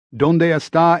Donde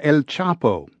está el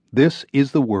Chapo? This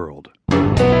is the world. I'm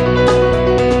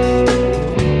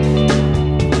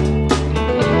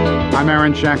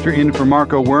Aaron Schachter in for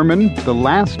Marco Werman. The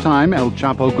last time El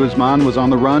Chapo Guzman was on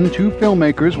the run, two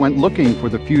filmmakers went looking for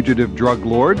the fugitive drug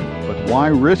lord. But why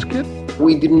risk it?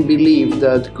 We didn't believe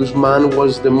that Guzman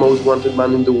was the most wanted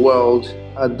man in the world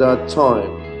at that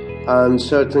time. And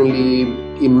certainly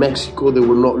in Mexico, they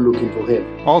were not looking for him.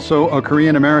 Also, a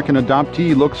Korean-American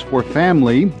adoptee looks for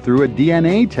family through a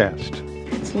DNA test.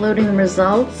 It's loading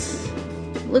results.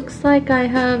 Looks like I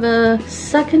have a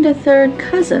second or third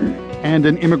cousin. And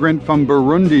an immigrant from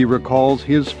Burundi recalls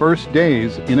his first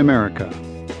days in America.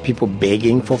 People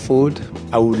begging for food.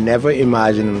 I would never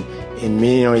imagine in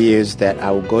million years that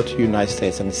I would go to the United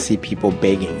States and see people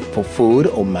begging for food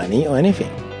or money or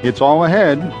anything. It's all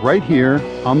ahead, right here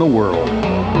on The World.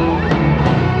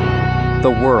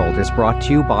 The World is brought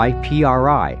to you by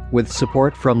PRI, with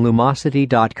support from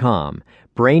Lumosity.com,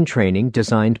 brain training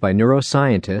designed by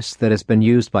neuroscientists that has been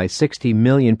used by 60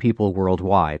 million people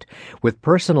worldwide, with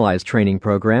personalized training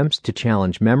programs to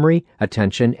challenge memory,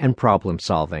 attention, and problem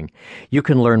solving. You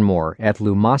can learn more at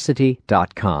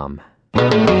Lumosity.com.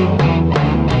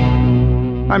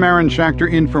 I'm Aaron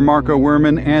Schachter in for Marco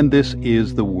Werman, and this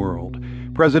is The World.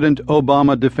 President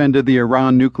Obama defended the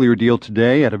Iran nuclear deal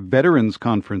today at a veterans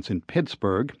conference in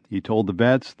Pittsburgh. He told the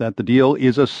vets that the deal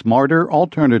is a smarter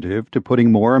alternative to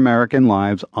putting more American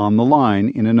lives on the line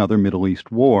in another Middle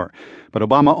East war. But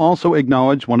Obama also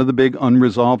acknowledged one of the big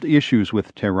unresolved issues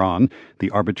with Tehran, the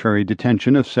arbitrary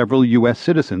detention of several U.S.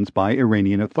 citizens by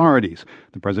Iranian authorities.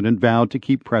 The president vowed to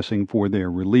keep pressing for their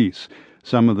release.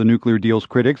 Some of the nuclear deal's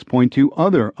critics point to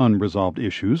other unresolved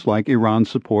issues, like Iran's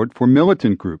support for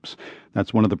militant groups.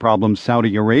 That's one of the problems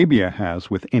Saudi Arabia has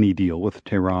with any deal with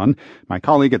Tehran. My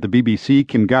colleague at the BBC,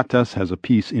 Kim Gattas, has a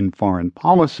piece in Foreign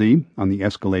Policy on the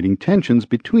escalating tensions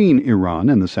between Iran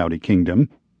and the Saudi kingdom.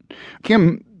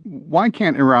 Kim, why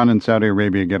can't Iran and Saudi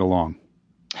Arabia get along?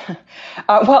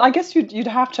 Well, I guess you'd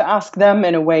have to ask them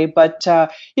in a way, but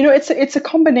it's a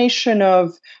combination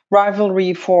of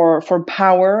rivalry for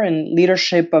power and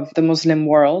leadership of the Muslim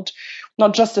world,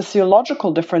 not just a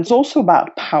theological difference, also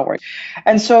about power.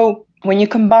 And so when you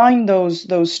combine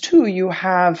those two, you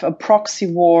have a proxy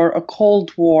war, a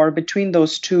cold war between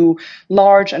those two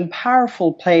large and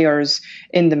powerful players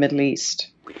in the Middle East.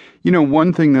 You know,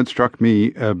 one thing that struck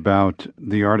me about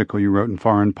the article you wrote in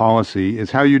Foreign Policy is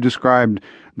how you described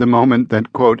the moment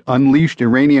that, quote, unleashed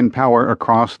Iranian power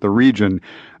across the region.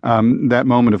 That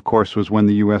moment, of course, was when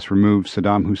the U.S. removed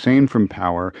Saddam Hussein from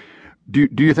power. Do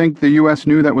you think the U.S.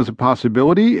 knew that was a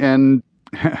possibility? And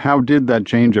how did that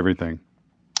change everything?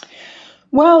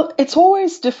 Well, it's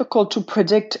always difficult to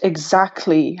predict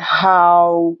exactly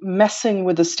how messing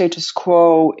with the status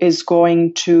quo is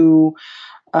going to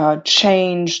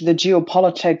change the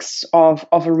geopolitics of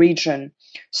a region.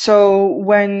 So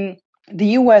when the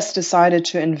U.S. decided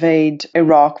to invade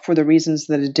Iraq for the reasons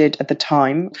that it did at the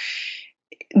time,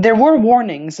 there were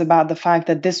warnings about the fact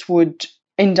that this would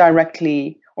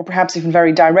indirectly, or perhaps even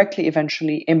very directly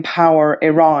eventually, empower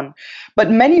Iran.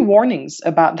 But many warnings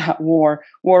about that war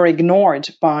were ignored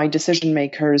by decision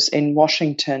makers in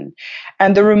Washington.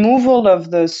 And the removal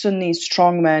of the Sunni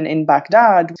strongmen in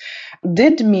Baghdad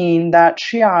did mean that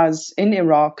Shias in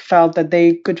Iraq felt that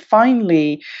they could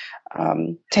finally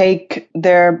take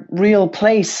their real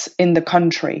place in the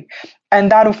country.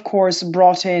 And that, of course,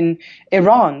 brought in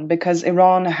Iran, because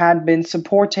Iran had been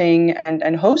supporting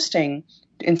and hosting,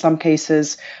 in some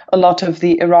cases, a lot of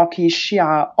the Iraqi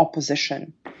Shia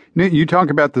opposition. You talk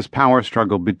about this power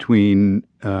struggle between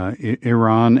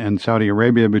Iran and Saudi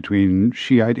Arabia, between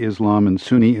Shiite Islam and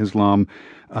Sunni Islam.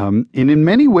 And in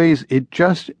many ways, it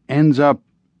just ends up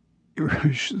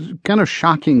kind of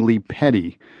shockingly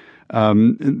petty.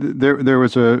 There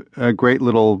was a great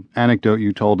little anecdote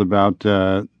you told about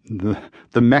the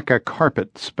Mecca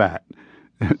carpet spat.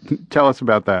 Tell us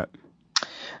about that.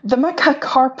 The Mecca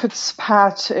carpet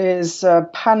spat is a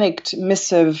panicked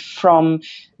missive from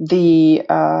the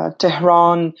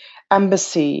Tehran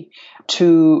embassy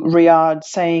to Riyadh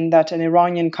saying that an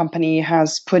Iranian company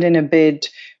has put in a bid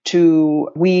to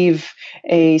weave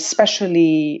a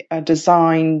specially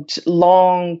designed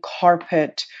long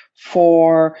carpet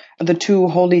for the two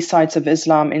holy sites of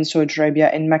Islam in Saudi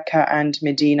Arabia, in Mecca and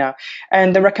Medina.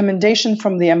 And the recommendation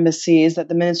from the embassy is that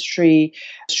the ministry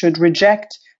should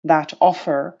reject that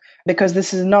offer, because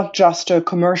this is not just a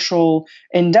commercial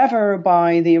endeavor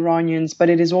by the Iranians, but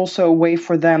it is also a way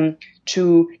for them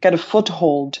to get a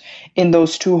foothold in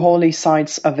those two holy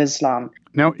sites of Islam.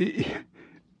 Now,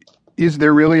 is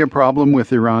there really a problem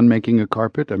with Iran making a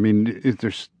carpet? I mean,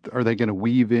 are they going to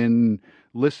weave in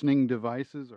listening devices?